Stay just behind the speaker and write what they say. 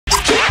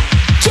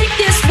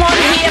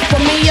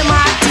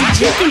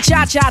You can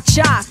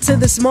cha-cha-cha to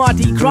this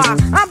Mardi Gras.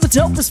 I'm the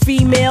dopest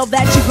female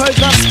that you've heard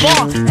thus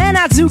far. And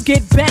I do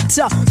get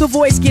better, the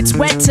voice gets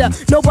wetter,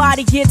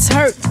 nobody gets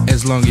hurt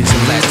as long as you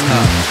let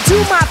her do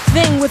my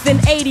thing with an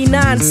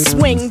 89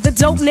 swing. The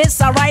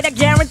dopeness, I write, I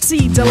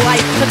guarantee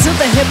delight. Until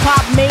the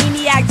hip-hop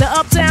maniac, the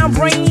uptown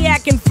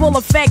brainiac in full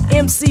effect,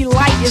 MC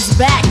Light is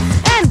back.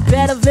 And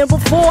better than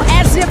before,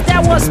 as if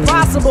that was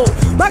possible.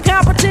 My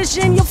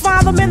competition, you'll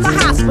find them in the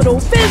hospital.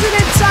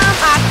 Visiting time,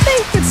 I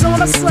think it's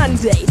on a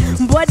Sunday.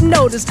 But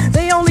notice,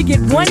 they only get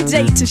one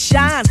day to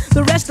shine.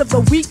 The rest of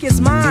the week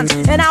is mine.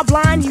 And I'll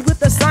blind you with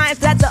the science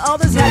that the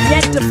others have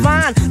yet to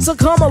find. So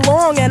come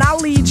along and I'll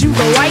lead you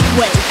the right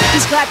way.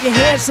 Just clap your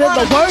hands to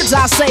the words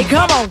I say.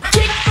 Come on.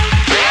 Kick,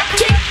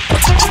 kick,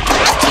 kick,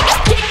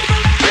 kick,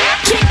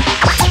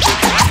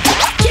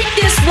 kick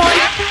this one.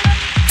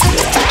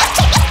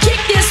 Kick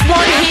this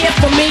one here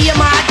for me and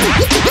my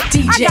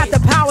DJ. I got the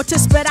power to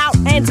spit out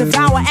and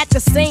devour at the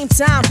same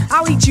time.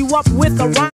 I'll eat you up with a rhyme.